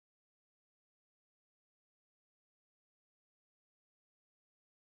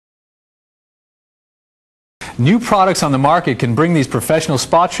New products on the market can bring these professional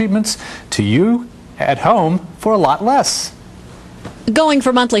spa treatments to you at home for a lot less. Going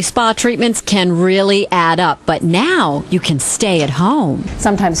for monthly spa treatments can really add up, but now you can stay at home.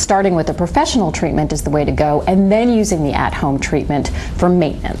 Sometimes starting with a professional treatment is the way to go, and then using the at-home treatment for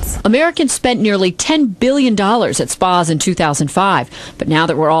maintenance. Americans spent nearly $10 billion at spas in 2005, but now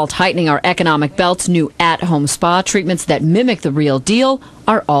that we're all tightening our economic belts, new at-home spa treatments that mimic the real deal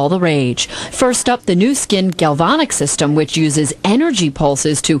are all the rage. First up, the Nuskin Galvanic system, which uses energy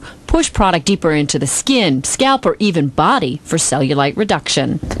pulses to push product deeper into the skin, scalp, or even body for cellulite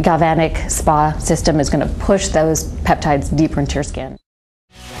reduction. The Galvanic spa system is going to push those peptides deeper into your skin.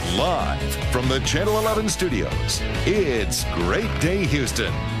 Live from the Channel 11 studios, it's Great Day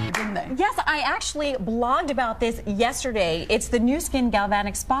Houston. Yes, I actually blogged about this yesterday. It's the Nuskin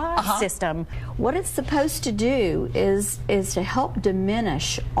Galvanic Spa system. What it's supposed to do is to help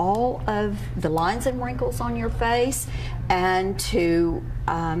diminish all of the lines and wrinkles on your face and to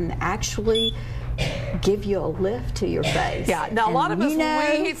actually give you a lift to your face. Yeah, now a lot of us,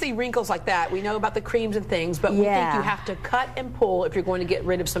 when we see wrinkles like that, we know about the creams and things, but we think you have to cut and pull if you're going to get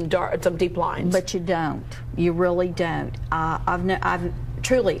rid of some deep lines. But you don't. You really don't.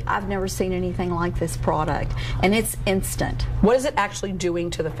 I've never seen anything like this product, and it's instant. What is it actually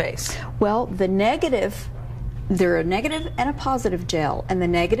doing to the face? Well, there are a negative and a positive gel, and the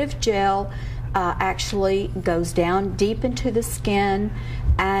negative gel actually goes down deep into the skin,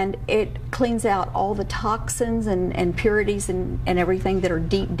 and it cleans out all the toxins and impurities and everything that are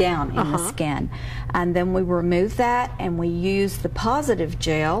deep down in the skin. And then we remove that, and we use the positive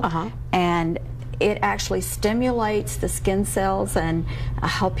gel, and it actually stimulates the skin cells and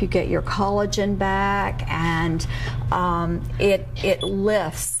help you get your collagen back, and it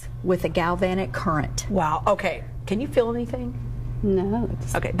lifts with a galvanic current. Wow. Okay. Can you feel anything? No.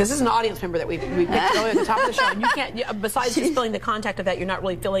 Okay. This is an audience member that we picked at the top of the show, and you can't. Besides just feeling the contact of that, you're not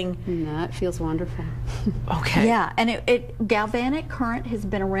really feeling. No, it feels wonderful. Okay. Yeah, and galvanic current has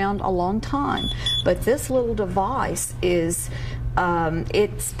been around a long time, but this little device is.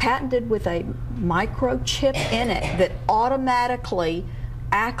 It's patented with a microchip in it that automatically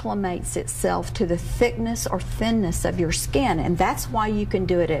acclimates itself to the thickness or thinness of your skin, and that's why you can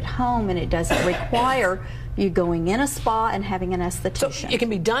do it at home, and it doesn't require you going in a spa and having an esthetician. So it can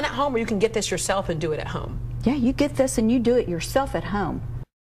be done at home, or you can get this yourself and do it at home. Yeah, you get this and you do it yourself at home.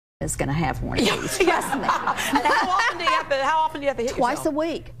 Is going to have one of these. Trust me. How often do you have to hit Twice yourself? a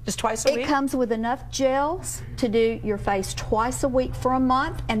week. Just twice a week? It comes with enough gels to do your face twice a week for a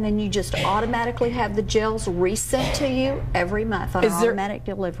month, and then you just automatically have the gels resent to you every month on automatic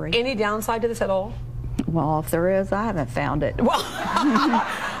delivery. Any downside to this at all? Well, if there is, I haven't found it. Well,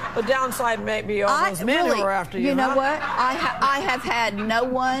 the downside may be all those men who are after you. You know what? I have had no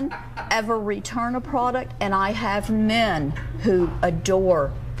one ever return a product, and I have men who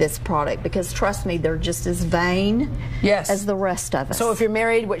adore this product because, trust me, they're just as vain as the rest of us. So if you're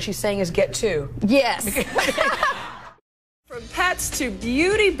married, what she's saying is get two. Yes. From pets to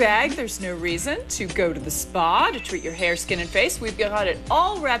beauty bag, there's no reason to go to the spa to treat your hair, skin, and face. We've got it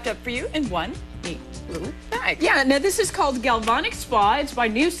all wrapped up for you in one neat little bag. Yeah, now this is called Galvanic Spa. It's by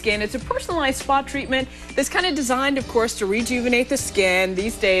Nuskin. It's a personalized spa treatment that's kind of designed, of course, to rejuvenate the skin.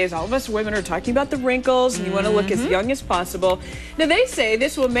 These days, all of us women are talking about the wrinkles, and you want to look as young as possible. Now, they say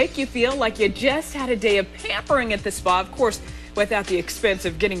this will make you feel like you just had a day of pampering at the spa. Of course, without the expense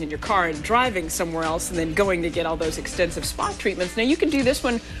of getting in your car and driving somewhere else and then going to get all those extensive spa treatments. Now, you can do this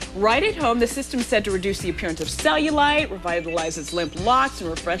one right at home. The system's said to reduce the appearance of cellulite, revitalizes limp locks, and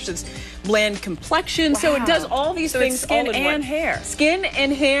refreshes bland complexion. Wow. So it does all these things, skin and hair. Skin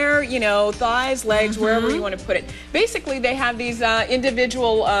and hair, you know, thighs, legs, wherever you want to put it. Basically, they have these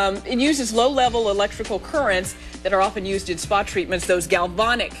individual, it uses low-level electrical currents that are often used in spa treatments, those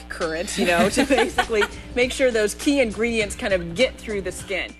galvanic currents, you know, to basically make sure those key ingredients kind of get through the skin.